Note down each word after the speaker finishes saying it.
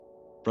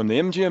From the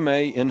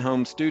MGMA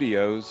in-home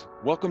studios,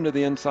 welcome to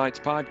the Insights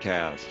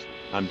Podcast.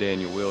 I'm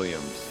Daniel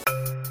Williams.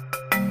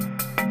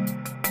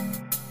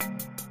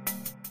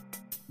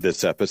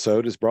 This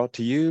episode is brought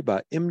to you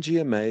by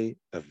MGMA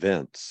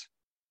Events.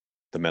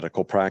 The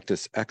Medical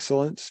Practice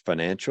Excellence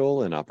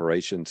Financial and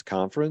Operations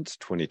Conference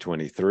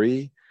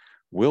 2023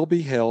 will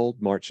be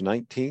held March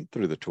 19th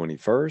through the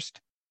 21st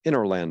in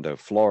Orlando,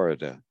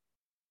 Florida.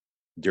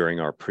 During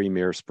our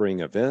premier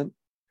spring event,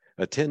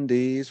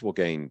 attendees will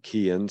gain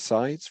key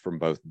insights from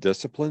both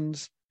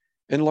disciplines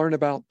and learn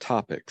about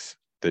topics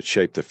that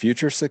shape the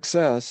future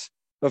success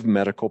of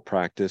medical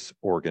practice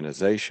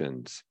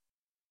organizations.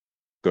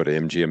 Go to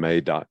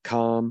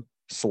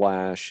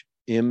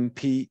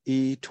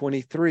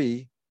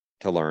mgma.com/MPE23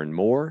 to learn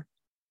more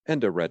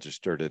and to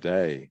register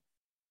today.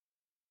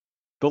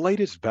 The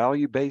latest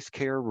value-based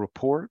care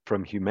report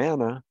from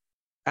Humana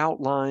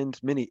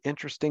outlines many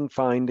interesting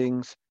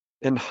findings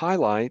and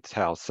highlights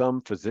how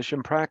some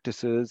physician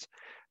practices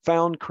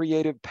found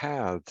creative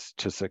paths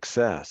to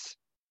success.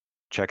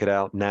 Check it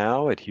out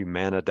now at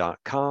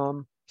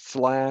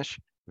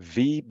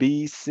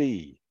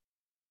humana.com/VBC.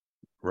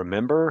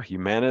 Remember,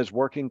 Humana is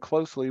working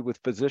closely with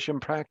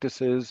physician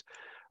practices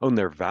on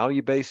their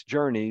value-based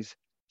journeys,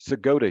 so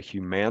go to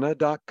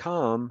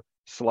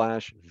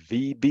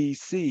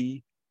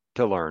humana.com/VBC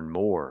to learn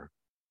more.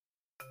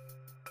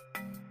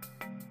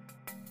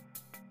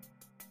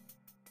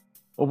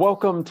 Well,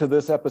 welcome to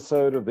this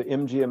episode of the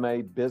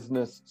MGMA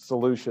Business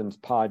Solutions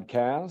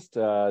Podcast.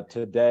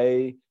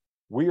 Today,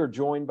 we are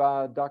joined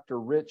by Dr.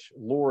 Rich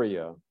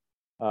Loria.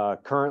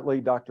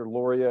 Currently, Dr.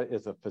 Loria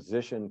is a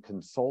physician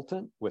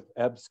consultant with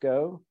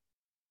EBSCO,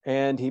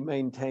 and he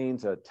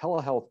maintains a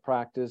telehealth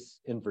practice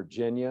in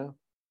Virginia.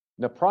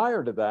 Now,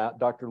 prior to that,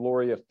 Dr.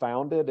 Loria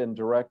founded and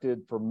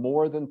directed for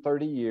more than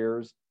 30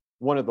 years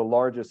one of the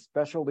largest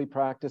specialty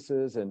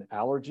practices in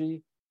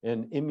allergy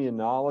and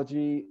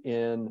immunology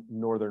in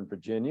Northern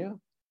Virginia.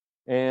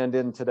 And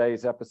in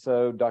today's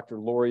episode, Dr.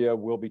 Loria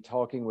will be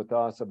talking with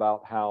us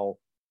about how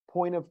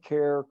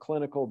point-of-care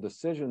clinical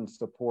decision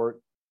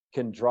support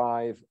can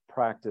drive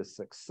practice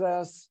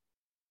success.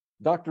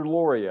 Dr.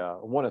 Loria,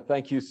 I want to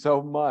thank you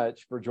so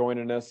much for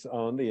joining us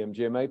on the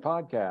MGMA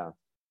podcast.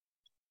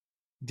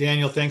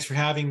 Daniel, thanks for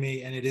having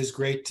me, and it is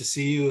great to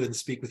see you and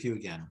speak with you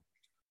again.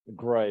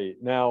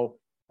 Great. Now,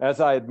 as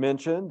I had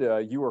mentioned,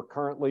 you are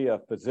currently a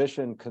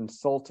physician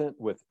consultant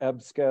with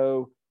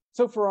EBSCO.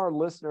 So for our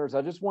listeners,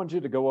 I just want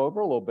you to go over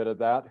a little bit of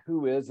that.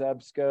 Who is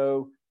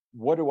EBSCO?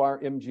 What do our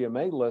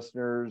MGMA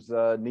listeners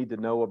need to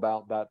know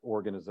about that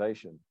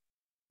organization?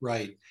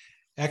 Right.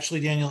 Actually,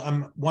 Daniel,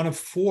 I'm one of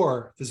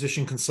 4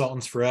 physician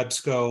consultants for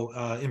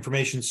EBSCO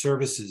Information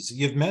Services.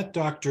 You've met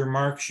Dr.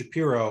 Mark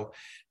Shapiro,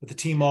 but the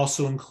team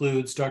also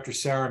includes Dr.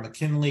 Sarah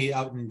McKinley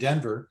out in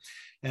Denver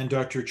and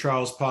Dr.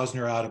 Charles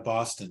Posner out of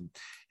Boston.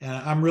 And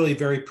I'm really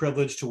very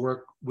privileged to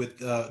work with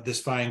this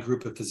fine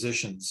group of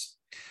physicians.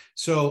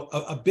 So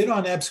a bit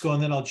on EBSCO,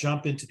 and then I'll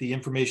jump into the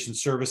Information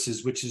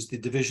Services, which is the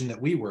division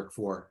that we work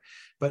for.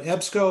 But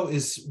EBSCO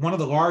is one of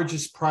the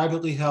largest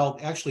privately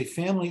held, actually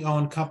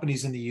family-owned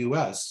companies in the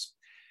US,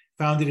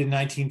 founded in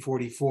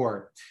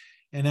 1944.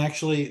 And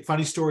actually,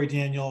 funny story,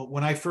 Daniel,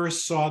 when I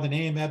first saw the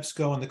name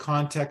EBSCO in the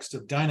context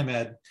of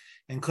Dynamed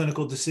and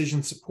clinical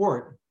decision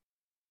support,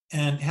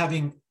 and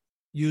having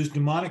used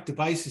mnemonic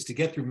devices to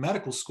get through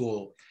medical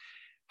school,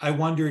 I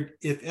wondered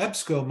if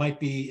EBSCO might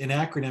be an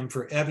acronym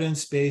for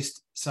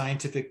Evidence-Based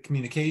Scientific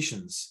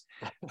Communications.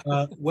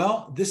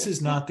 Well, this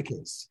is not the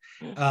case.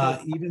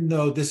 Even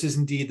though this is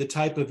indeed the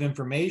type of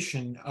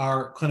information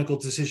our clinical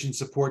decision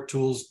support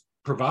tools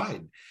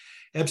provide.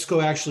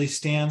 EBSCO actually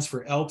stands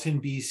for Elton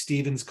B.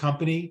 Stevens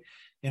Company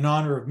in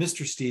honor of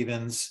Mr.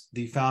 Stevens,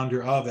 the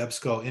founder of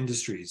EBSCO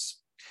Industries.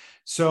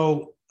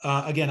 So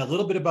again, a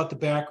little bit about the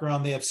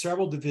background. They have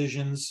several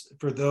divisions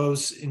from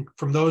those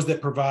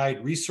that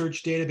provide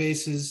research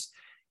databases,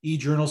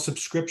 e-journal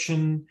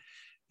subscription,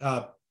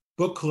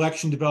 book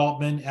collection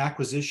development,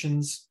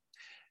 acquisitions.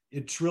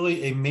 It's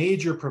really a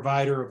major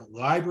provider of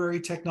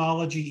library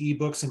technology,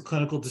 ebooks, and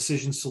clinical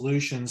decision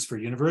solutions for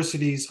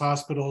universities,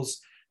 hospitals,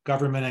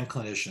 government, and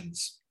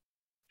clinicians.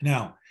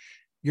 Now,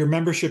 your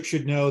membership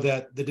should know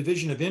that the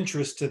division of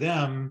interest to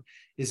them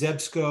is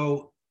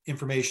EBSCO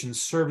Information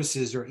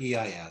Services, or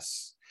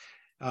EIS.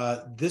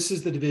 This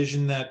is the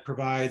division that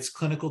provides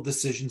clinical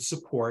decision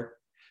support,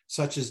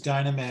 such as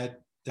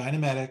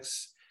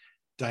Dynamedics,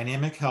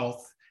 Dynamic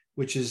Health,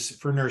 which is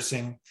for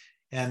nursing,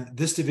 and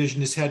this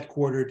division is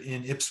headquartered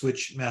in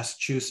Ipswich,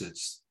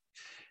 Massachusetts.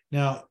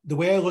 Now, the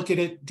way I look at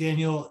it,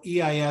 Daniel,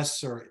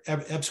 EIS, or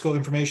EBSCO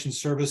Information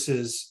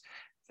Services,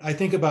 I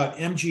think about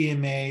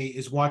MGMA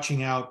is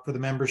watching out for the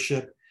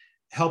membership,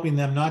 helping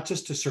them not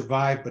just to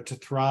survive, but to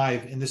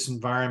thrive in this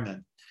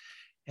environment.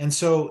 And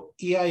so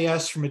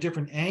EIS, from a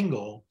different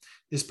angle,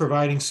 is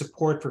providing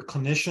support for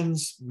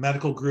clinicians,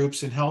 medical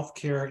groups, and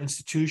healthcare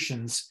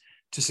institutions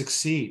to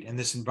succeed in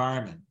this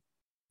environment.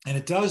 And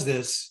it does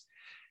this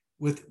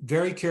with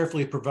very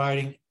carefully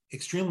providing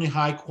extremely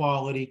high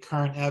quality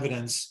current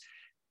evidence,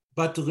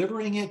 but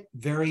delivering it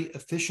very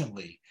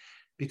efficiently.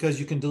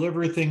 because you can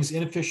deliver things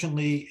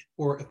inefficiently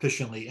or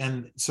efficiently.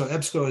 And so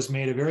EBSCO has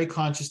made a very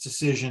conscious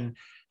decision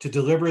to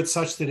deliver it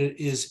such that it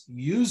is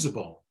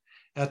usable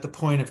at the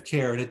point of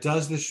care. And it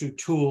does this through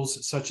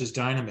tools such as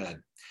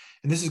Dynamed.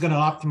 And this is going to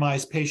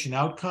optimize patient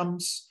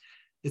outcomes.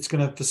 It's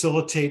going to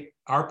facilitate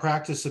our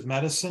practice of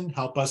medicine,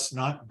 help us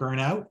not burn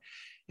out,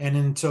 and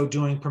in so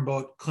doing,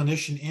 promote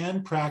clinician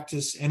and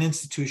practice and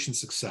institution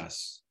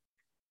success.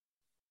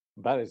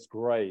 That is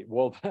great.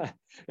 Well,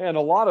 and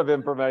a lot of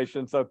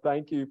information. So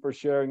thank you for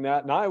sharing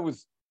that. And I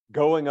was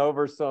going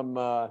over some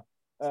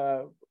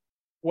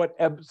what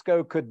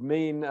EBSCO could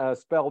mean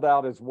spelled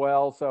out as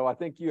well. So I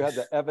think you had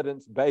the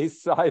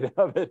evidence-based side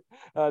of it.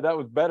 That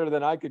was better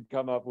than I could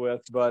come up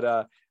with.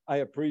 But I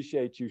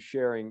appreciate you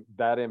sharing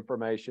that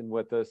information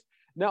with us.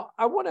 Now,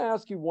 I want to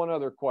ask you one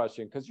other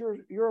question, because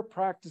you're a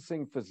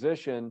practicing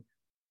physician,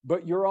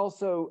 but you're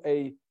also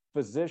a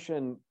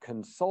physician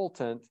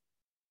consultant.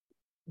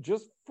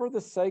 Just for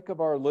the sake of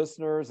our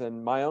listeners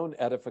and my own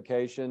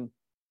edification,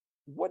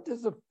 what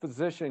does a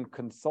physician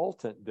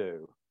consultant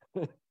do?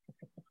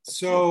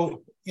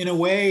 So, in a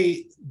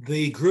way,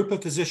 the group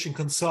of physician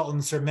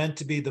consultants are meant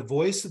to be the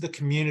voice of the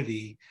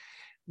community,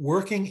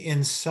 working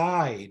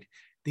inside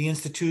the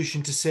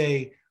institution to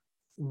say,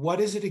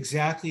 what is it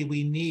exactly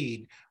we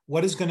need?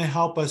 What is going to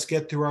help us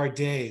get through our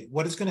day?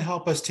 What is going to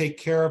help us take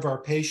care of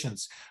our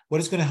patients?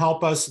 What is going to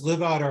help us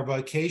live out our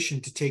vocation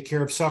to take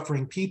care of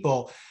suffering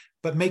people,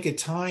 but make it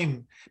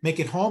home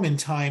in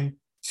time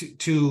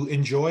to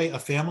enjoy a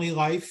family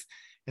life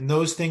and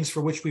those things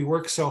for which we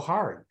work so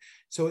hard.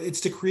 So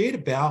it's to create a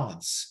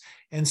balance.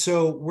 And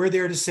so we're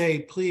there to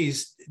say,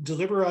 please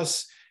deliver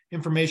us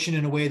information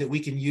in a way that we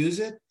can use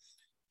it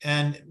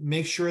and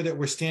make sure that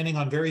we're standing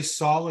on very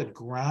solid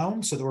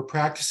ground so that we're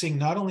practicing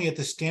not only at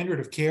the standard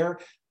of care,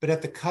 but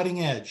at the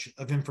cutting edge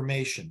of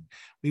information.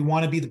 We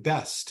want to be the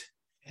best.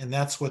 And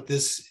that's what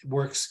this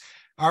works.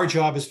 Our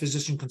job as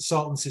physician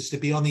consultants is to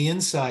be on the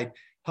inside,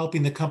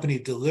 helping the company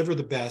deliver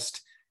the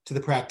best to the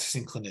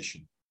practicing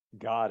clinician.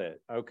 Got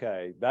it.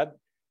 Okay.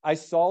 I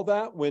saw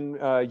that when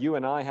you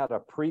and I had a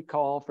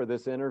pre-call for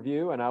this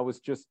interview, and I was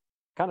just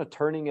kind of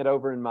turning it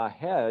over in my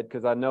head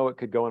because I know it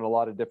could go in a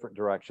lot of different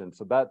directions.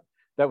 So that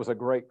was a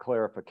great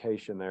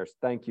clarification there. So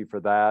thank you for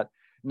that.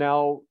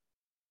 Now,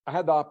 I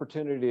had the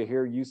opportunity to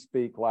hear you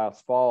speak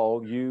last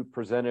fall. You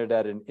presented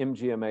at an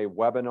MGMA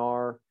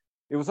webinar.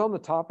 It was on the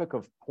topic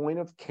of point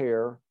of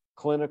care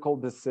clinical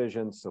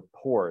decision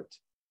support.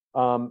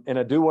 And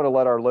I do want to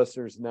let our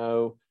listeners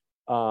know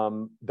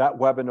that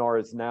webinar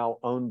is now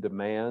on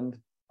demand.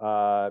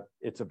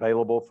 It's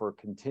available for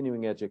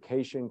continuing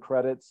education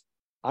credits.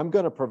 I'm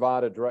going to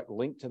provide a direct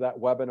link to that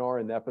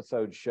webinar in the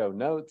episode show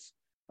notes.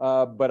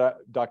 But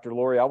Dr.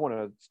 Loria, I want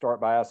to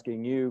start by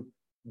asking you,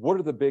 what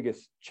are the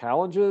biggest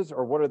challenges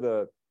or what are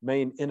the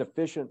main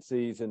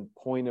inefficiencies in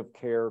point of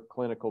care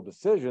clinical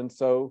decisions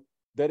so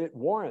that it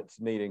warrants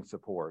needing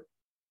support?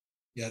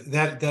 Yeah,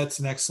 that's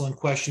an excellent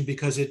question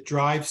because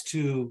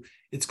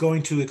it's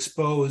going to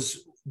expose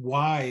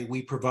why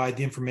we provide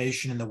the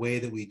information in the way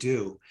that we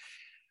do.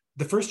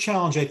 The first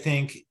challenge, I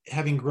think,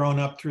 having grown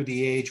up through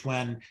the age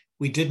when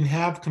we didn't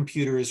have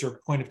computers or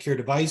point of care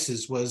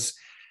devices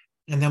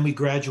and then we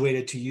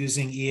graduated to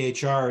using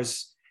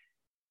EHRs,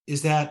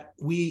 is that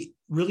we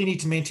really need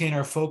to maintain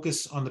our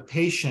focus on the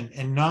patient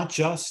and not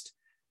just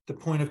the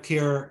point of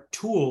care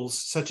tools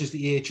such as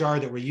the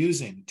EHR that we're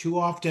using. Too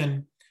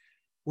often,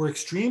 we're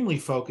extremely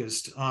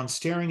focused on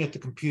staring at the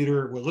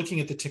computer, we're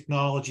looking at the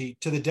technology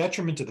to the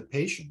detriment of the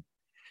patient.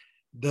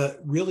 The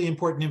really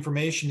important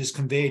information is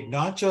conveyed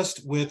not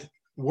just with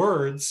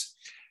words,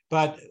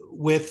 but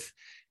with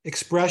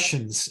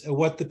expressions,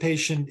 what the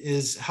patient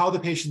is, how the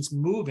patient's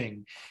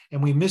moving.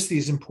 And we miss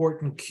these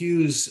important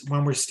cues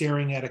when we're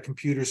staring at a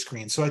computer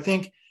screen. So I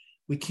think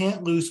we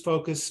can't lose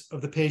focus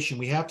of the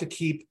patient. We have to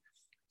keep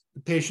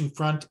the patient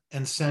front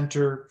and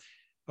center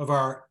of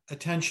our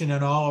attention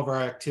and all of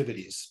our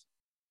activities.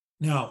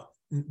 Now,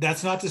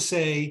 that's not to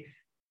say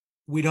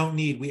we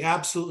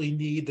absolutely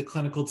need the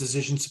clinical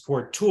decision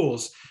support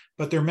tools,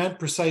 but they're meant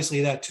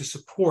precisely that, to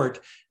support,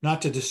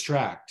 not to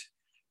distract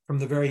from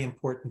the very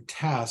important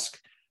task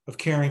of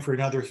caring for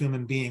another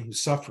human being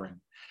who's suffering.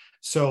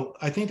 So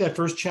I think that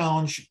first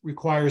challenge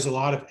requires a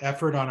lot of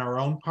effort on our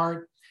own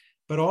part,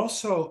 but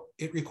also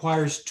it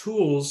requires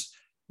tools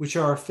which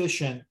are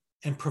efficient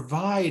and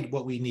provide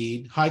what we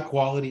need, high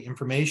quality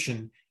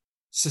information,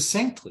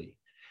 succinctly.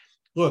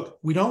 Look,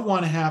 we don't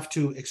want to have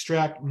to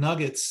extract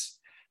nuggets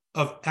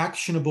of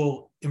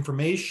actionable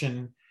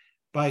information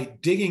by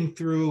digging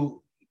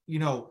through,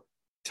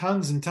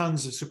 tons and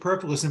tons of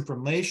superfluous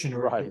information,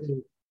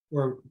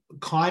 or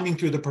climbing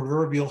through the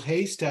proverbial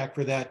haystack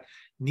for that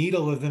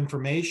needle of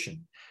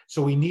information.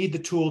 So we need the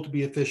tool to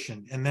be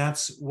efficient, and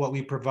that's what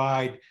we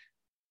provide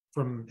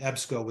from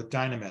EBSCO with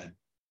Dynamed.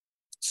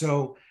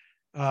 So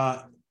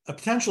a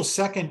potential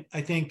second,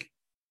 I think,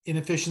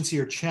 inefficiency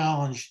or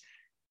challenge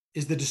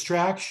is the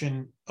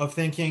distraction of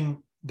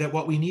thinking that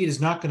what we need is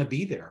not going to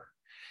be there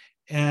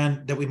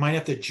and that we might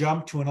have to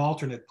jump to an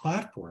alternate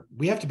platform.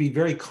 We have to be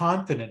very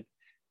confident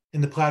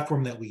in the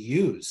platform that we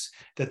use,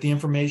 that the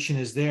information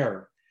is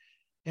there.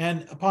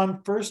 And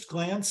upon first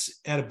glance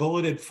at a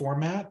bulleted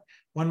format,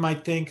 one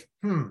might think,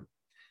 I'm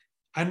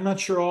not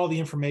sure all the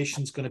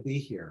information is going to be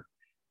here.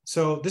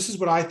 So this is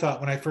what I thought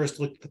when I first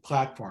looked at the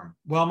platform.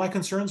 Well, my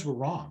concerns were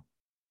wrong.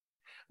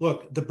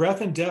 Look, the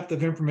breadth and depth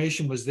of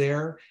information was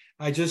there.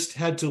 I just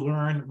had to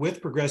learn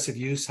with progressive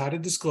use how to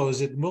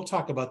disclose it. And we'll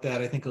talk about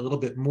that, I think, a little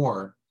bit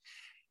more.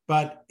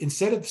 But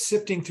instead of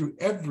sifting through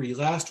every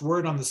last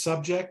word on the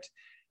subject,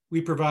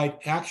 we provide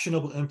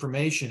actionable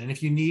information. And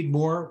if you need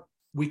more,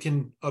 we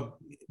can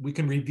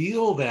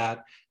reveal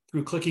that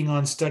through clicking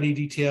on study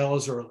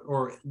details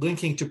or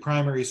linking to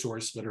primary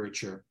source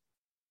literature.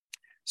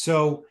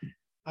 So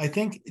I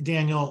think,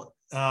 Daniel,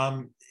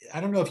 I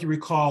don't know if you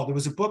recall, there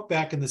was a book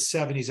back in the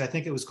 70s, I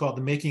think it was called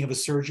The Making of a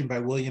Surgeon by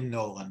William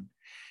Nolan.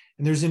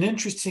 And there's an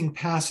interesting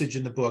passage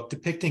in the book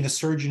depicting a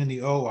surgeon in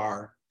the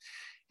OR,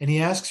 and he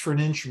asks for an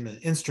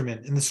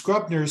instrument, and the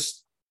scrub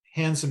nurse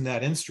hands him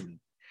that instrument.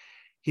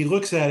 He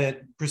looks at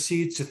it,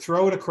 proceeds to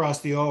throw it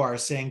across the OR,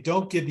 saying,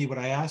 "Don't give me what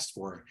I asked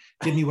for,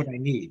 give me what I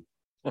need."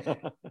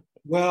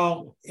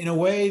 Well, in a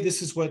way,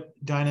 this is what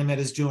Dynamed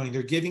is doing.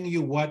 They're giving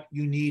you what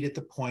you need at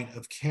the point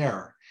of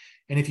care.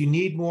 And if you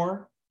need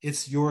more,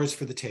 it's yours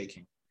for the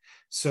taking.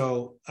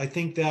 So I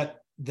think that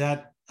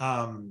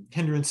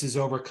hindrance is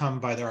overcome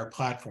by our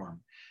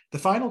platform. The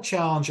final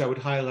challenge I would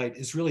highlight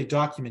is really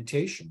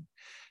documentation.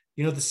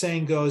 You know, the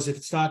saying goes, if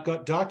it's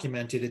not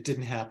documented, it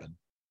didn't happen.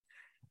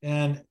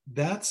 And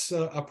that's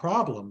a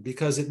problem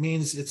because it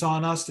means it's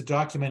on us to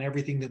document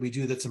everything that we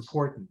do that's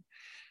important.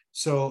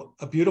 So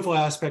a beautiful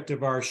aspect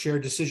of our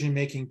shared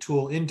decision-making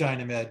tool in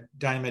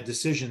Dynamed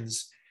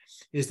Decisions,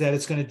 is that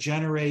it's going to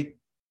generate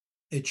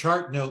a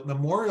chart note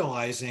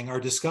memorializing our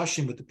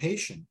discussion with the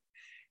patient.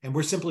 And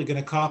we're simply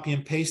going to copy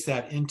and paste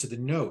that into the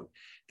note.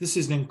 This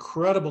is an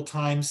incredible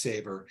time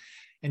saver.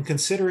 And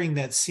considering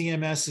that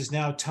CMS is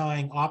now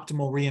tying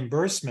optimal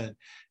reimbursement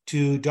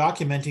to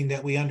documenting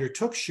that we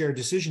undertook shared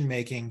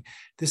decision-making,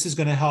 this is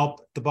going to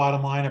help the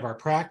bottom line of our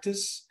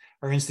practice,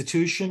 our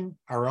institution,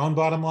 our own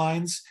bottom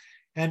lines.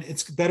 And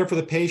it's better for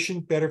the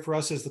patient, better for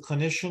us as the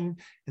clinician,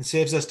 and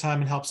saves us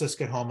time and helps us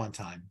get home on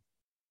time.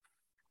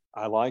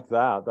 I like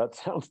that. That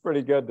sounds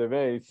pretty good to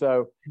me.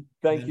 So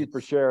thank you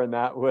for sharing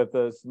that with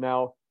us.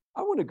 Now,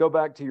 I want to go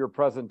back to your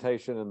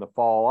presentation in the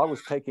fall. I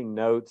was taking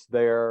notes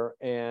there,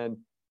 and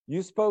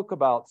you spoke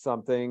about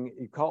something.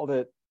 You called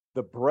it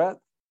the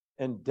breadth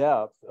and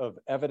depth of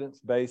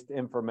evidence-based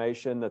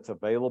information that's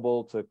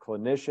available to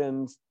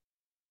clinicians.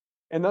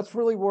 And that's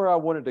really where I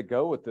wanted to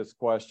go with this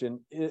question.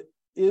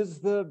 Is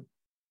the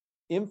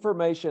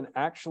information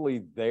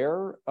actually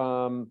there,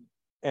 and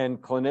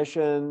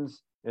clinicians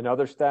and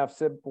other staff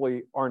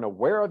simply aren't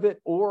aware of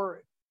it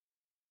or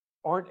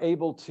aren't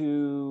able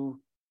to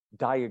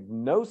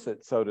diagnose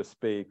it, so to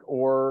speak?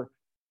 Or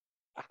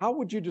how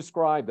would you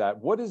describe that?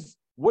 What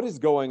is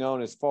going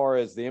on as far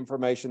as the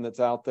information that's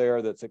out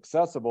there that's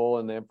accessible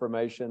and the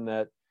information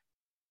that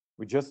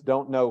we just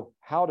don't know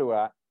how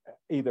to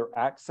either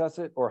access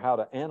it or how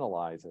to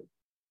analyze it?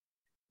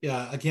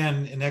 Yeah,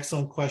 again, an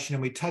excellent question.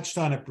 And we touched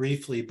on it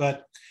briefly,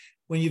 but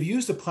when you've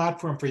used a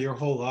platform for your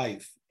whole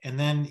life and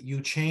then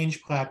you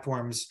change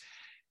platforms,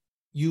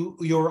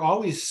 you're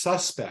always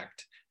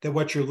suspect that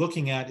what you're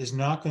looking at is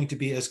not going to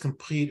be as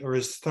complete or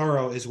as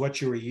thorough as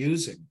what you were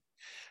using.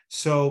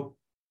 So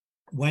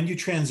when you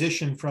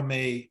transition from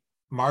a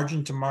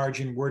margin to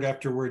margin, word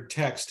after word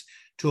text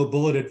to a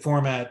bulleted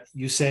format,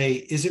 you say,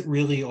 is it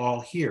really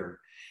all here?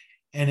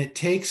 And it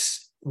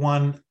takes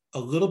one a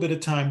little bit of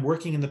time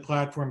working in the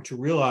platform to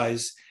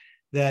realize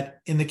that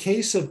in the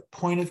case of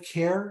point of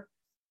care,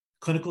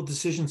 clinical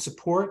decision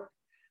support,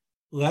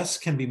 less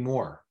can be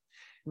more,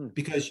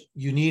 because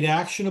you need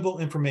actionable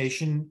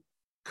information,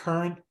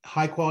 current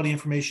high quality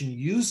information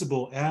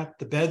usable at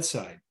the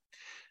bedside.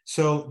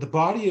 So the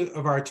body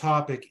of our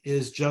topic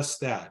is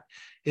just that.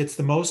 It's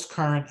the most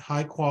current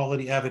high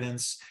quality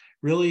evidence,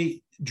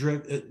 really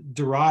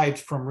derived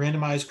from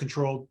randomized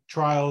controlled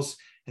trials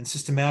and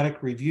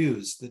systematic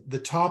reviews,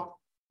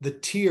 the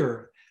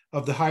tier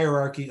of the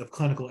hierarchy of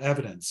clinical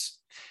evidence.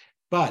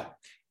 But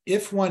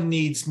if one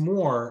needs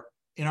more,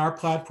 in our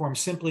platform,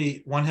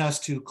 simply one has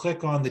to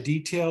click on the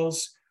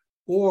details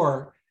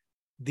or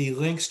the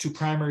links to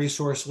primary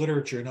source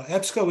literature. Now,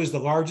 EBSCO is the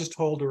largest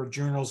holder of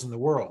journals in the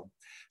world.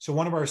 So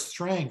one of our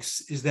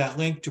strengths is that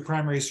link to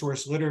primary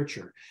source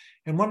literature.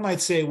 And one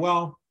might say,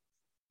 well,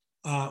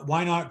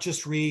 why not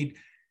just read,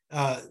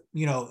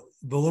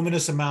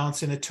 voluminous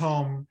amounts in a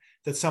tome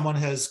that someone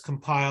has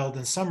compiled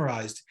and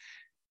summarized?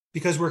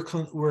 Because we're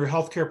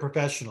healthcare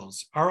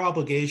professionals. Our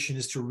obligation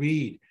is to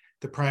read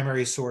the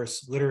primary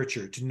source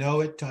literature, to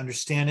know it, to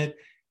understand it,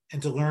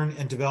 and to learn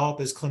and develop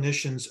as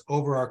clinicians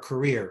over our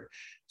career.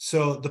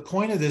 So the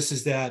point of this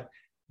is that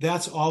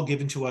that's all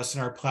given to us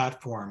in our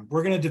platform.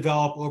 We're going to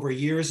develop over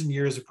years and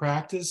years of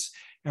practice,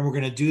 and we're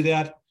going to do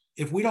that.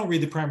 If we don't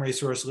read the primary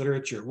source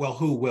literature, well,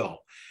 who will?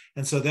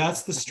 And so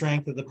that's the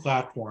strength of the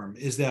platform,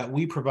 is that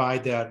we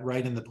provide that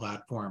right in the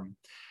platform.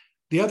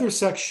 The other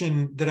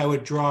section that I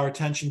would draw our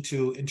attention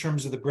to in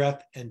terms of the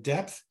breadth and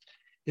depth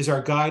is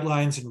our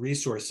guidelines and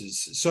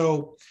resources.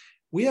 So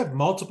we have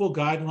multiple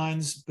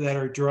guidelines that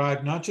are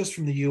derived not just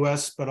from the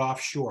US, but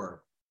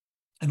offshore.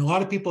 And a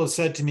lot of people have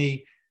said to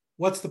me,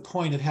 what's the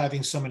point of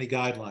having so many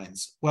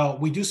guidelines? Well,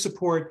 we do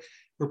support,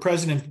 we're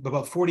present in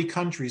about 40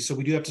 countries, so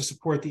we do have to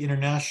support the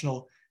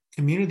international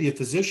community of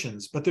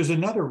physicians. But there's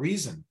another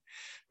reason.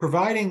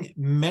 Providing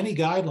many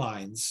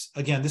guidelines,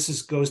 again,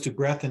 goes to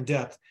breadth and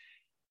depth,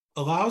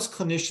 allows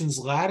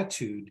clinicians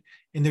latitude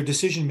in their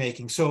decision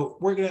making. So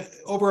we're going to,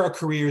 over our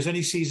careers,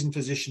 any seasoned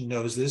physician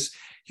knows this,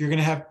 you're going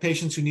to have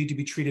patients who need to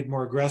be treated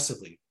more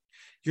aggressively.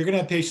 You're going to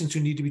have patients who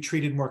need to be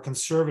treated more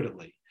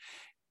conservatively.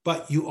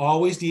 But you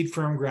always need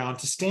firm ground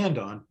to stand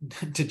on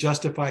to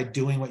justify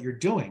doing what you're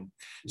doing.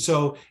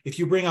 So if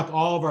you bring up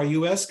all of our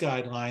US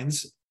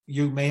guidelines,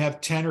 you may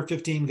have 10 or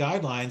 15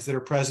 guidelines that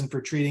are present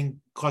for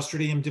treating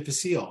Clostridium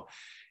difficile.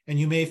 And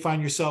you may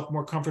find yourself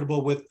more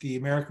comfortable with the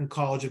American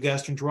College of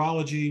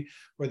Gastroenterology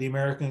or the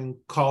American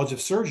College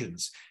of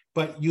Surgeons.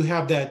 But you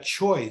have that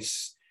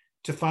choice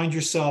to find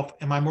yourself,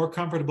 am I more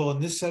comfortable in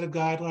this set of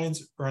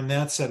guidelines or in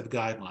that set of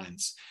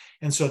guidelines?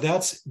 And so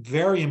that's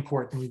very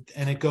important,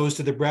 and it goes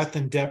to the breadth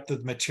and depth of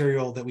the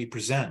material that we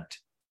present.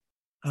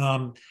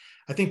 I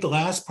think the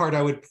last part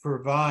I would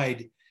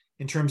provide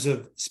in terms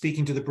of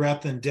speaking to the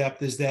breadth and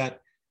depth is that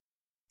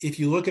if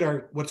you look at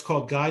our what's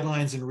called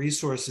guidelines and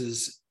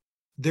resources,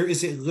 there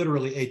is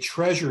literally a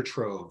treasure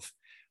trove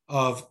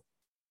of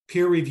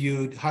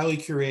peer-reviewed, highly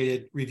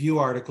curated review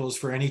articles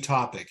for any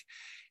topic.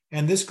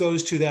 And this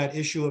goes to that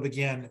issue of,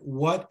 again,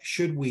 what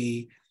should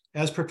we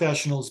as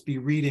professionals be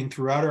reading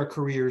throughout our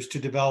careers to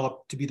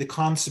develop to be the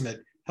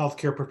consummate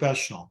healthcare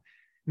professional?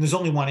 And there's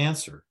only one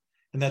answer,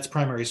 and that's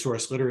primary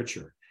source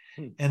literature.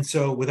 And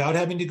so without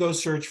having to go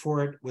search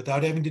for it,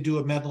 without having to do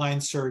a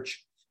Medline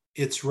search,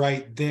 it's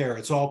right there.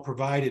 It's all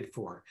provided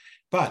for.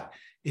 But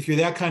if you're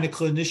that kind of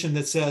clinician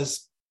that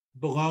says,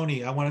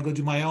 baloney, I want to go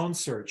do my own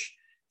search,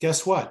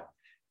 guess what?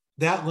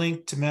 That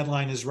link to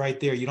Medline is right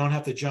there. You don't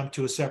have to jump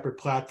to a separate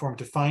platform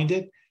to find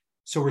it.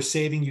 So we're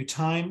saving you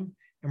time,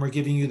 and we're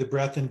giving you the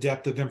breadth and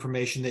depth of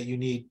information that you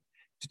need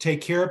to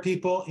take care of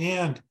people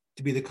and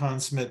to be the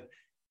consummate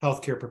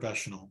healthcare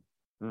professional.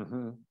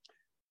 Mm-hmm.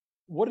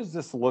 What does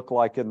this look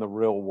like in the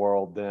real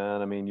world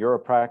then? I mean, you're a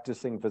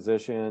practicing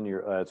physician,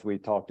 as we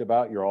talked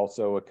about, you're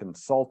also a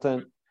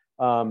consultant,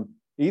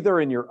 either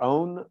in your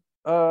own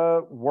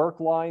work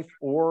life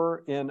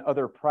or in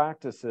other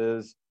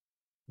practices.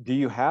 Do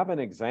you have an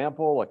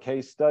example, a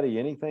case study,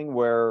 anything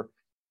where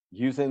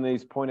using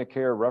these point of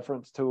care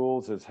reference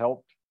tools has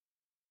helped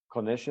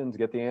clinicians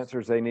get the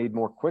answers they need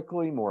more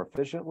quickly, more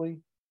efficiently?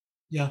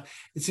 Yeah,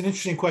 it's an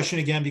interesting question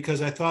again,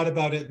 because I thought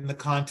about it in the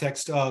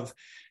context of,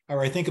 or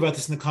I think about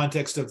this in the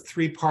context of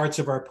three parts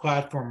of our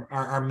platform,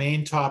 our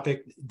main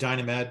topic,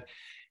 Dynamed,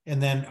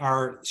 and then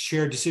our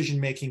shared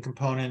decision-making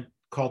component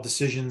called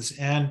Decisions,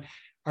 and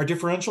our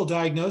differential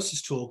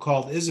diagnosis tool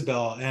called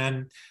Isabel.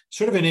 And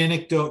sort of an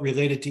anecdote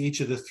related to each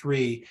of the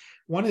three.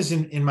 One is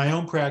in my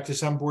own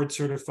practice, I'm board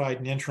certified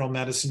in internal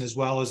medicine as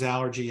well as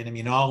allergy and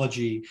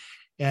immunology.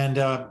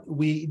 And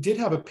we did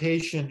have a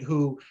patient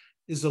who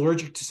is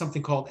allergic to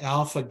something called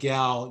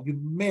alpha-gal. You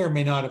may or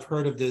may not have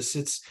heard of this.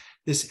 It's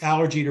this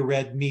allergy to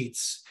red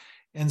meats.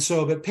 And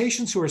so, but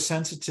patients who are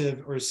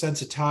sensitive or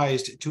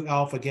sensitized to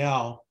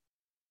alpha-gal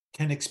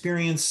can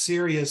experience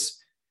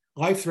serious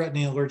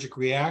life-threatening allergic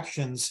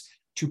reactions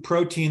to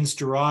proteins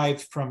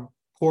derived from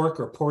pork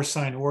or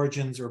porcine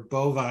origins or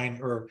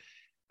bovine or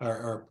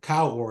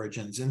cow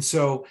origins. And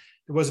so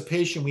there was a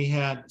patient we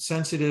had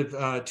sensitive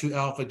to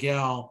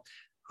alpha-gal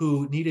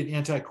who needed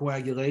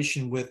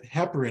anticoagulation with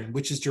heparin,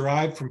 which is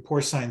derived from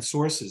porcine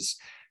sources.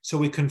 So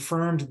we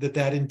confirmed that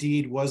that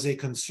indeed was a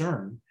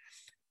concern,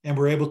 and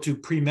were able to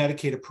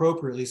pre-medicate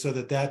appropriately so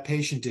that that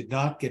patient did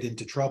not get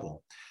into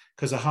trouble,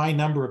 because a high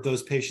number of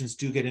those patients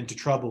do get into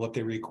trouble if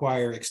they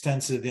require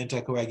extensive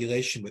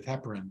anticoagulation with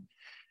heparin.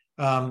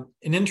 An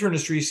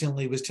internist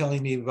recently was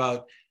telling me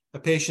about a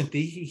patient that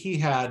he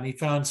had, and he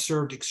found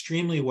served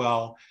extremely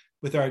well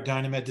with our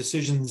Dynamed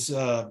Decisions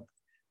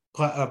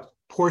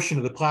portion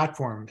of the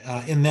platform,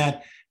 in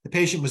that the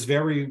patient was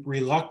very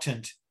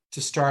reluctant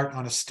to start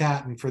on a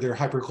statin for their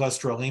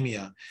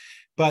hypercholesterolemia.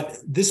 But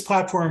this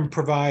platform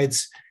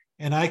provides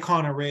an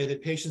icon array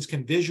that patients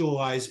can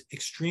visualize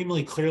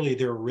extremely clearly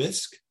their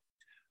risk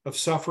of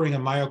suffering a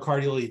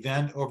myocardial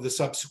event over the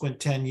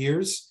subsequent 10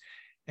 years.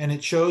 And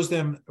it shows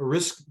them a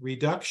risk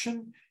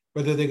reduction,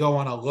 whether they go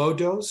on a low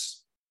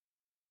dose,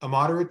 a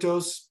moderate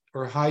dose,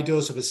 or a high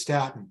dose of a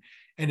statin.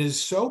 And it is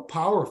so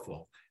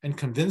powerful and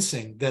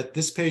convincing that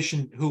this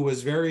patient, who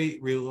was very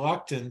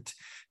reluctant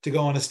to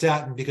go on a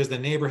statin because the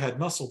neighbor had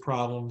muscle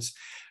problems,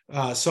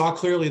 saw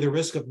clearly the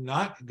risk of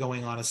not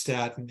going on a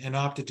statin and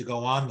opted to go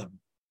on them.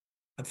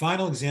 A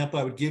final example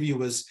I would give you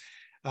was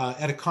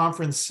at a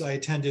conference I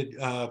attended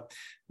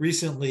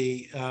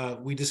recently.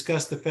 We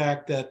discussed the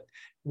fact that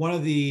one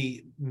of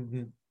the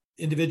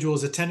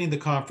individuals attending the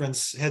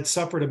conference had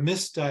suffered a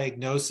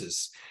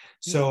misdiagnosis.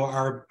 So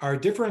our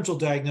differential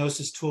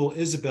diagnosis tool,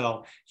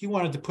 Isabel, he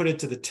wanted to put it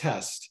to the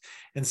test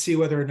and see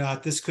whether or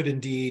not this could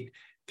indeed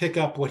pick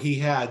up what he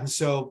had. And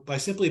so by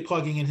simply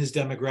plugging in his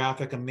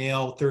demographic, a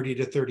male 30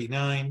 to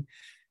 39,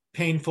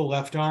 painful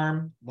left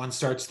arm, one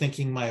starts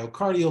thinking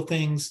myocardial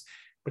things,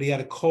 but he had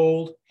a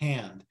cold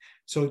hand.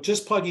 So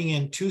just plugging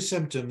in two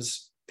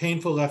symptoms,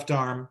 painful left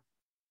arm,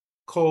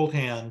 cold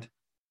hand,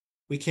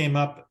 we came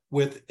up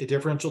with a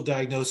differential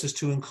diagnosis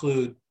to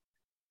include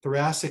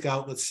thoracic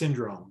outlet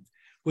syndrome,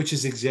 which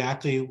is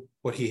exactly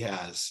what he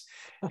has.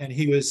 And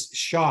he was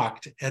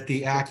shocked at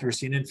the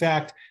accuracy. And in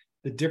fact,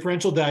 the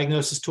differential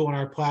diagnosis tool on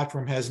our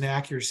platform has an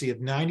accuracy of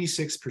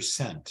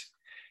 96%.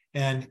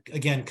 And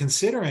again,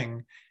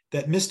 considering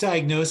that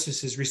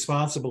misdiagnosis is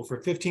responsible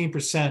for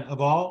 15% of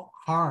all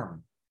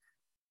harm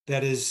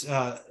that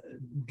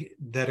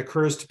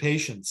occurs to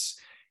patients,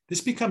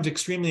 this becomes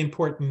extremely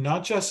important,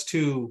 not just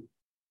to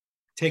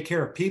take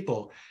care of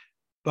people,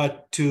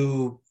 but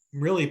to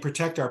really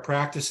protect our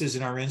practices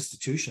and our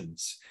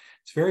institutions.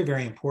 It's very,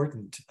 very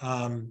important.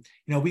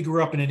 We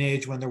grew up in an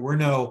age when there were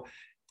no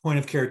point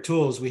of care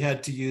tools. We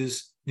had to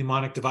use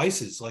mnemonic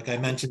devices, like I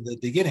mentioned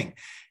at the beginning.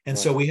 And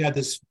so we had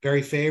this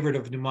very favorite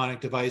of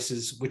mnemonic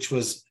devices, which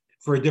was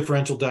for a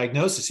differential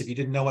diagnosis. If you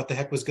didn't know what the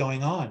heck was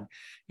going on,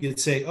 you'd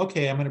say,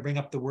 okay, I'm going to bring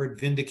up the word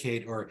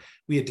vindicate, or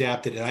we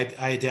adapted it.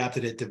 I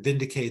adapted it to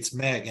vindicates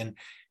Meg.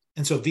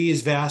 And so V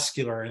is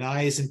vascular, and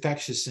I is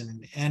infectious,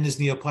 and N is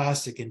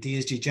neoplastic, and D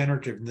is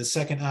degenerative. And the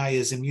second I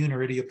is immune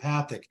or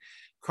idiopathic,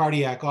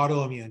 cardiac,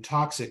 autoimmune,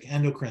 toxic,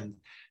 endocrine,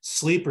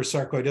 sleep or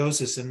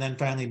sarcoidosis, and then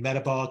finally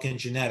metabolic and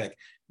genetic.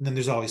 And then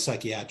there's always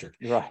psychiatric.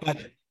 Right.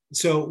 But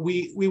so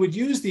we would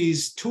use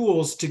these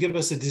tools to give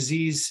us a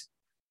disease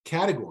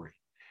category,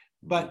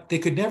 but they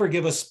could never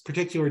give us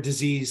particular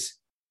diseases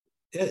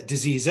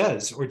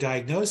or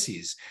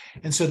diagnoses.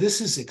 And so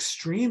this is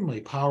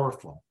extremely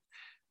powerful.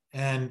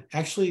 And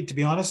actually, to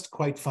be honest,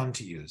 quite fun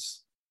to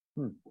use.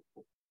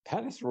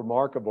 That is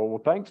remarkable.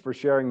 Well, thanks for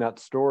sharing that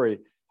story.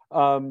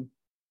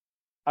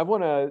 I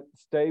want to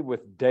stay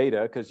with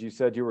data, because you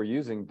said you were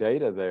using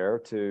data there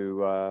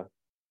to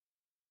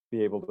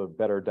be able to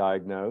better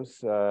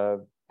diagnose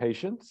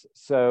patients.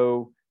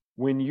 So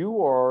when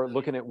you are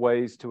looking at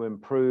ways to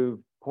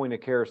improve point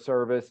of care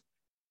service,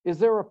 is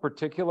there a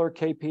particular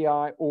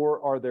KPI,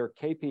 or are there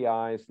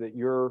KPIs that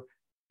you're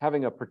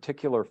having a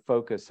particular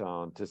focus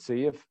on to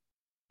see if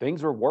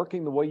things are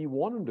working the way you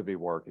want them to be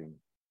working?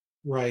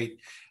 Right.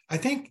 I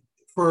think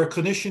for a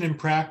clinician in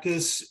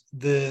practice,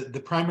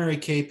 the primary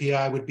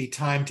KPI would be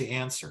time to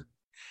answer.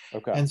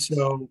 Okay. And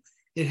so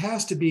it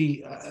has to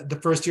be the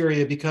first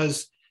area,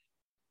 because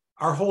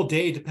our whole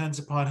day depends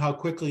upon how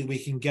quickly we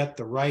can get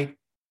the right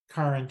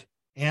current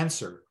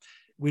answer.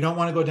 We don't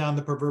want to go down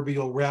the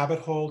proverbial rabbit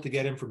hole to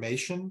get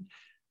information.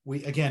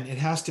 It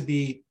has to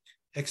be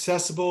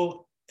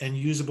accessible and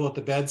usable at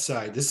the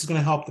bedside. This is going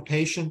to help the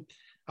patient,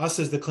 us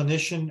as the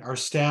clinician, our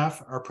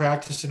staff, our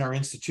practice, and our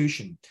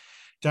institution.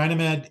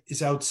 Dynamed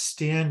is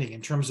outstanding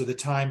in terms of the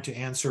time to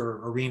answer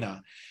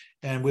arena.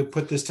 And we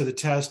put this to the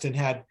test and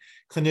had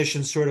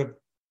clinicians sort of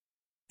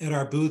at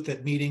our booth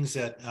at meetings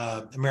at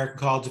American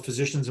College of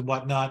Physicians and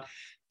whatnot,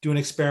 do an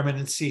experiment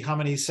and see how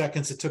many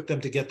seconds it took them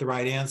to get the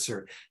right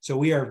answer. So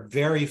we are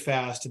very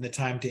fast in the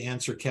time to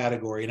answer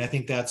category. And I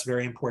think that's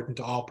very important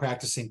to all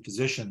practicing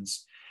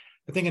physicians.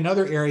 I think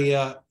another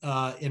area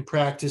in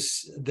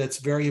practice that's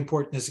very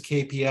important as a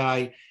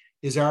KPI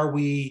is, are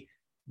we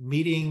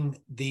meeting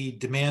the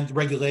demand,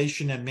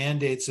 regulation, and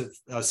mandates of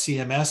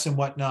CMS and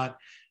whatnot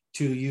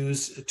to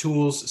use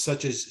tools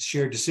such as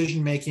shared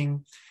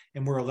decision-making,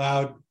 and we're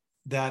allowed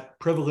that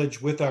privilege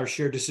with our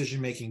shared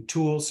decision-making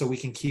tool so we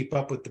can keep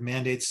up with the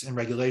mandates and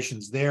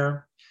regulations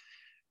there.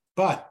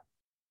 But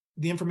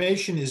the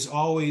information is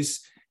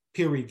always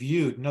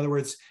peer-reviewed. In other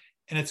words,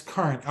 and it's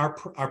current.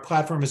 Our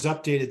platform is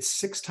updated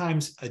 6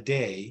 times a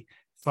day,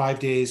 5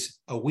 days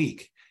a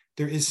week.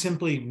 There is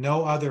simply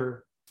no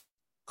other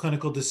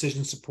clinical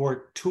decision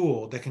support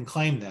tool that can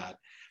claim that.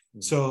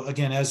 So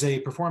again, as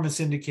a performance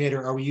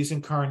indicator, are we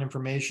using current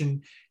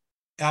information?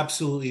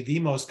 Absolutely the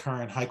most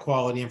current, high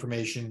quality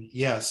information,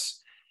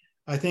 yes.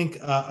 I think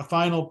a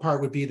final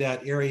part would be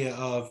that area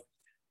of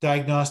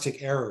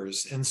diagnostic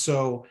errors. And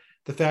so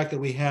the fact that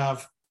we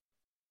have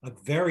a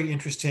very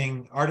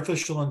interesting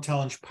artificial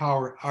intelligence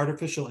powered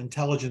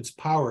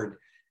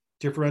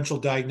differential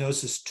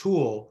diagnosis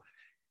tool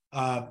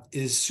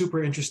is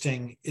super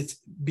interesting. It's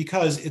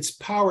because it's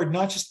powered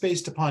not just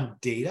based upon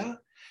data,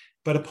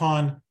 but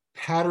upon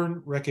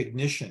pattern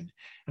recognition.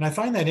 And I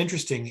find that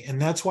interesting,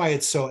 and that's why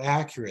it's so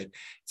accurate.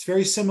 It's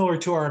very similar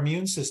to our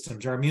immune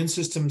systems. Our immune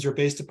systems are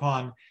based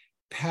upon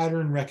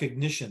pattern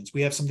recognitions.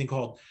 We have something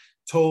called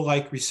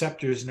toll-like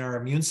receptors in our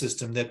immune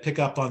system that pick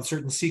up on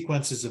certain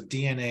sequences of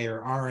DNA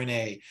or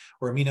RNA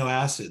or amino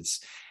acids.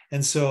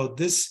 And so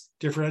this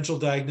differential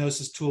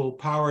diagnosis tool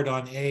powered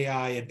on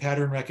AI and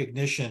pattern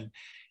recognition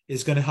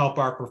is going to help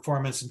our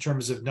performance in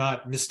terms of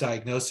not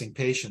misdiagnosing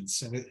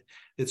patients. And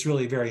it's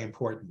really very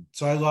important.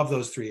 So I love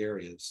those 3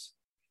 areas.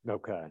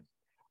 Okay.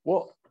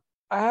 Well,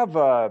 I have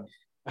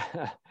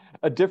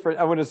a different,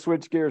 I want to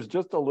switch gears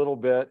just a little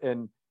bit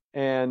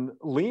and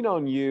lean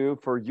on you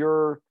for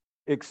your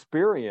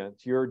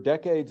experience, your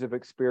decades of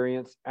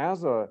experience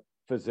as a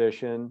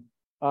physician.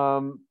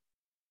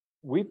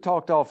 We've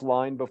talked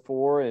offline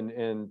before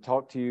and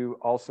talked to you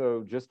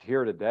also just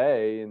here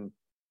today, and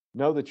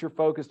know that you're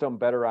focused on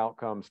better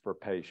outcomes for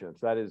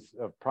patients. That is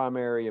of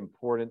primary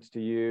importance to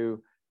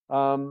you.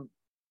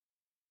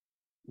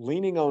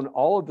 Leaning on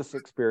all of this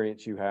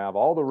experience you have,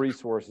 all the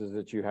resources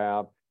that you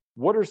have,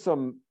 what's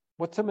some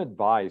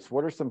advice?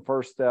 What are some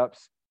first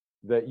steps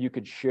that you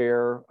could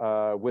share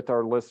with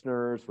our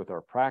listeners, with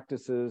our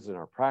practices and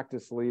our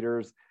practice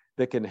leaders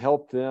that can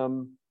help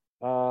them,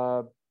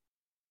 better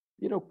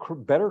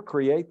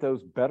create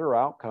those better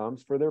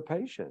outcomes for their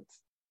patients?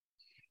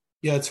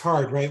 Yeah, it's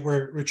hard, right?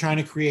 We're trying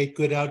to create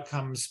good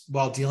outcomes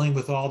while dealing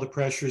with all the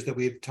pressures that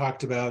we've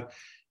talked about: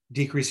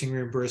 decreasing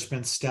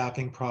reimbursements,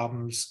 staffing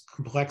problems,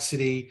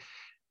 complexity,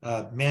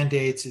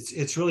 mandates.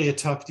 It's really a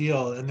tough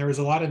deal, and there's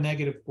a lot of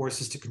negative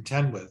forces to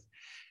contend with.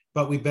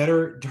 But we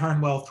better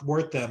darn well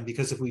thwart them,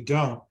 because if we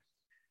don't,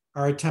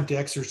 our attempt to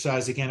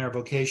exercise again our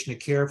vocation to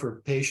care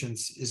for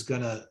patients is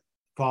going to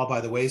fall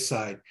by the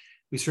wayside.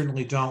 We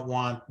certainly don't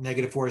want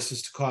negative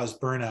forces to cause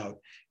burnout,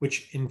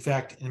 which in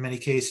fact, in many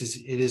cases,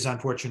 it is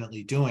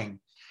unfortunately doing.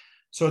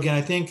 So again,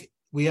 I think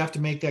we have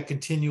to make that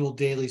continual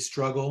daily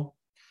struggle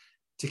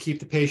to keep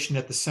the patient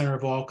at the center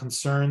of all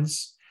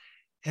concerns.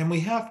 And we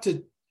have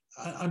to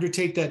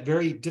undertake that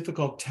very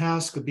difficult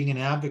task of being an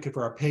advocate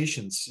for our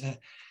patients.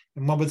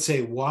 And one would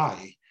say,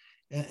 why?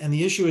 And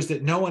the issue is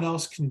that no one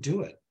else can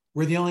do it.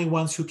 We're the only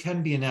ones who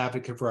can be an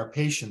advocate for our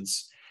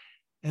patients.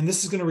 And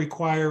this is going to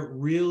require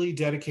really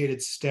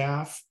dedicated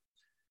staff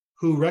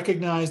who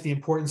recognize the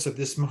importance of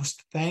this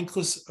most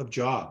thankless of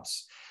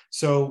jobs.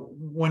 So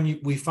when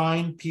we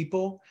find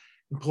people,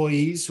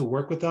 employees who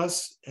work with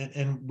us,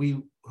 and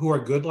who are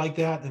good like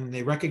that, and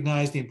they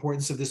recognize the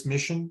importance of this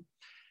mission,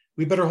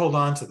 we better hold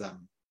on to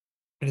them.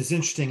 And it's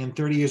interesting, in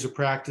 30 years of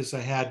practice,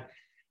 I had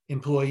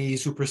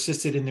employees who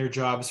persisted in their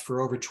jobs for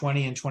over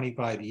 20 and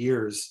 25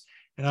 years.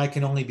 And I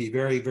can only be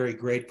very, very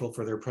grateful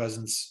for their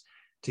presence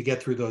to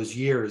get through those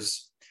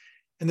years.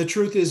 And the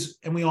truth is,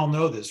 and we all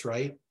know this,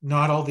 right?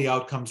 Not all the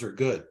outcomes are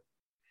good,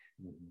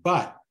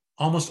 but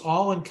almost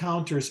all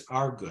encounters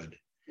are good,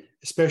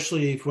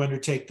 especially if we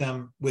undertake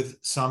them with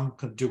some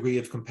degree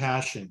of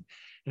compassion.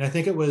 And I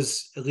think it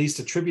was at least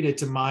attributed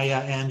to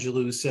Maya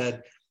Angelou, who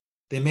said,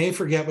 "They may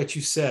forget what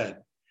you said,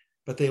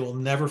 but they will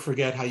never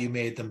forget how you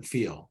made them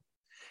feel."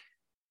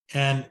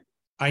 And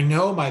I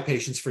know my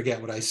patients forget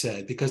what I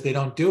said because they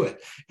don't do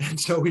it. And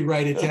so we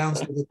write it down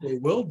so that they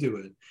will do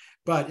it.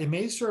 But it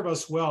may serve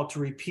us well to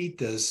repeat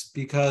this,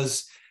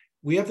 because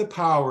we have the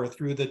power,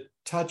 through the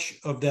touch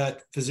of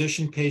that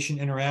physician-patient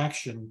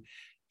interaction,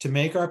 to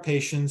make our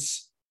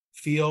patients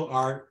feel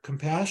our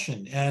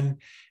compassion.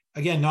 And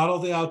again, not all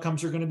the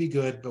outcomes are going to be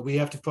good, but we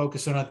have to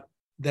focus on it,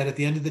 that at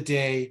the end of the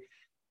day,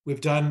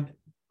 we've done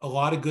a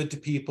lot of good to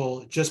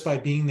people just by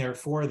being there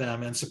for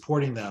them and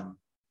supporting them.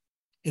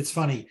 It's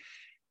funny.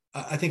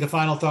 I think a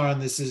final thought on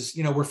this is,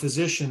 we're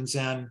physicians,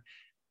 and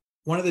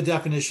one of the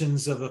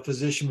definitions of a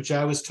physician, which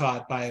I was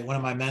taught by one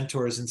of my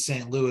mentors in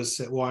St. Louis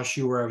at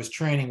WashU, where I was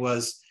training,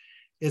 was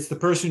it's the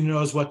person who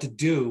knows what to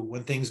do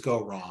when things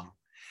go wrong.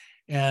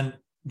 And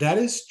that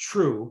is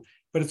true,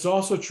 but it's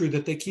also true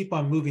that they keep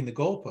on moving the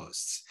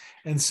goalposts.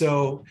 And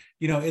so,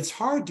 it's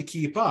hard to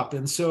keep up.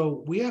 And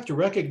so we have to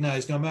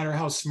recognize, no matter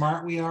how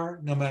smart we are,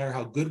 no matter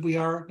how good we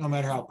are, no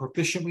matter how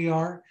proficient we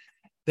are,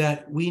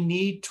 that we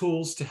need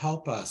tools to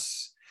help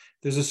us.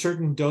 There's a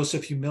certain dose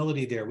of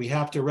humility there. We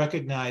have to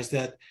recognize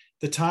that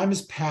the time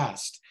is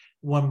past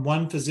when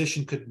one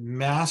physician could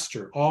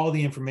master all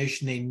the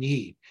information they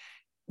need.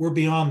 We're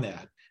beyond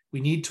that.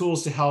 We need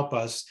tools to help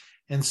us.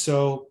 And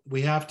so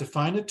we have to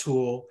find a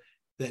tool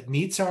that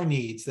meets our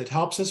needs, that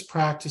helps us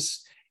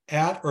practice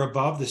at or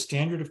above the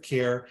standard of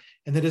care,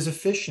 and that is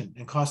efficient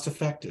and cost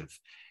effective.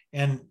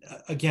 And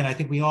again, I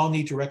think we all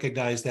need to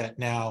recognize that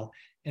now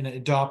and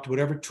adopt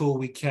whatever tool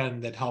we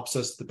can that helps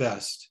us the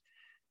best.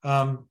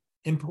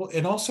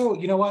 And also,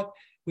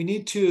 we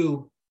need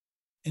to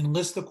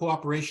enlist the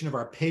cooperation of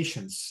our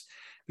patients.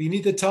 We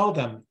need to tell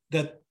them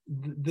that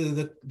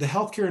the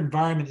healthcare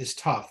environment is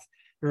tough.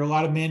 There are a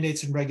lot of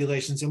mandates and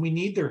regulations, and we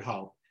need their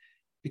help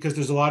because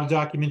there's a lot of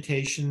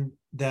documentation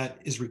that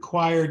is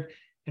required.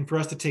 And for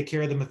us to take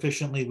care of them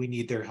efficiently, we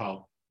need their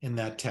help in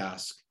that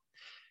task.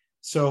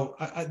 So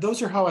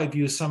those are how I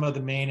view some of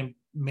the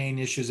main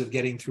issues of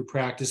getting through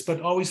practice,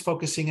 but always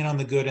focusing in on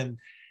the good. And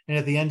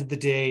at the end of the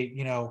day,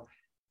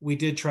 we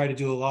did try to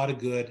do a lot of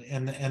good.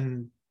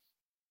 And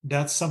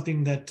that's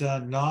something that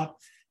not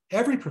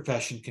every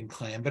profession can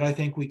claim, but I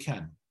think we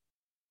can.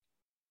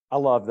 I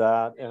love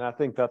that. And I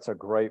think that's a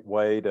great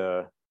way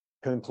to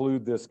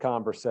conclude this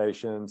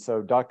conversation.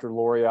 So Dr.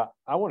 Loria,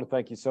 I want to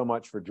thank you so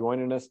much for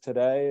joining us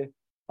today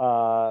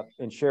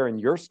and sharing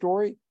your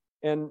story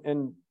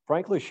and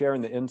frankly,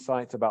 sharing the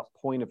insights about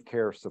point of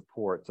care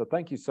support. So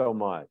thank you so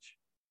much.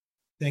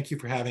 Thank you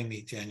for having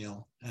me,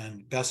 Daniel,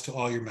 and best to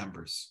all your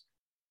members.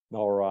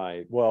 All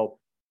right. Well,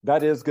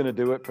 that is going to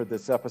do it for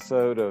this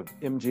episode of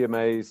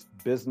MGMA's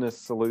Business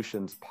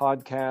Solutions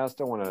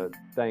Podcast. I want to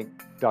thank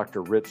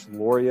Dr. Rich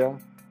Loria,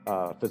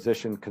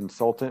 physician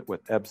consultant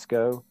with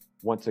EBSCO,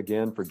 once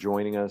again for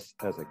joining us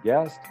as a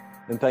guest.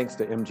 And thanks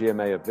to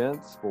MGMA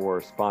Events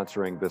for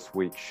sponsoring this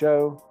week's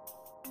show.